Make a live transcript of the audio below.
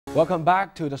Welcome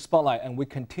back to the Spotlight, and we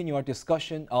continue our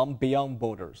discussion on Beyond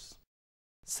Borders.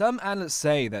 Some analysts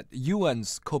say that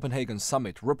UN's Copenhagen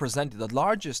Summit represented the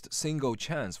largest single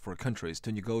chance for countries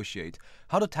to negotiate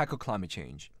how to tackle climate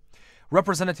change.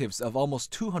 Representatives of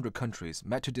almost 200 countries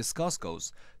met to discuss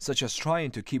goals such as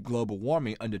trying to keep global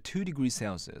warming under 2 degrees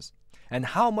Celsius and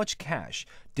how much cash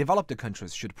developed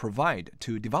countries should provide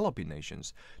to developing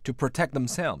nations to protect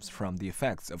themselves from the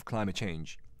effects of climate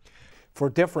change. For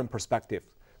different perspectives,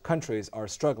 countries are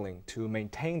struggling to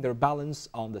maintain their balance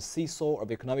on the seesaw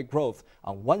of economic growth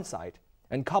on one side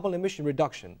and carbon emission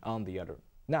reduction on the other.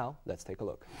 Now, let's take a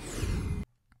look.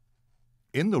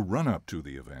 In the run-up to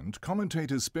the event,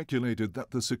 commentators speculated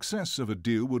that the success of a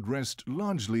deal would rest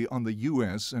largely on the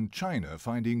US and China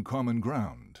finding common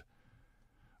ground.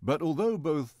 But although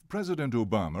both President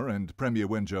Obama and Premier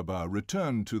Wen Jiabao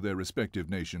returned to their respective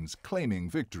nations claiming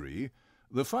victory,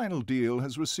 the final deal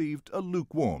has received a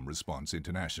lukewarm response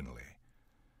internationally.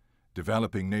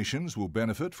 Developing nations will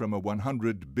benefit from a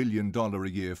 $100 billion a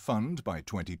year fund by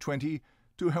 2020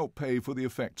 to help pay for the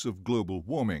effects of global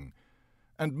warming,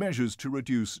 and measures to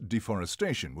reduce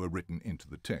deforestation were written into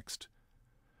the text.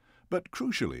 But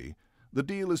crucially, the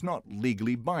deal is not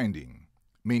legally binding,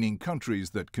 meaning countries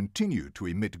that continue to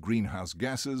emit greenhouse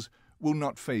gases will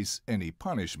not face any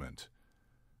punishment.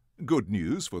 Good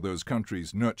news for those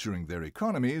countries nurturing their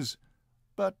economies,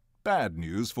 but bad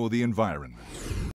news for the environment.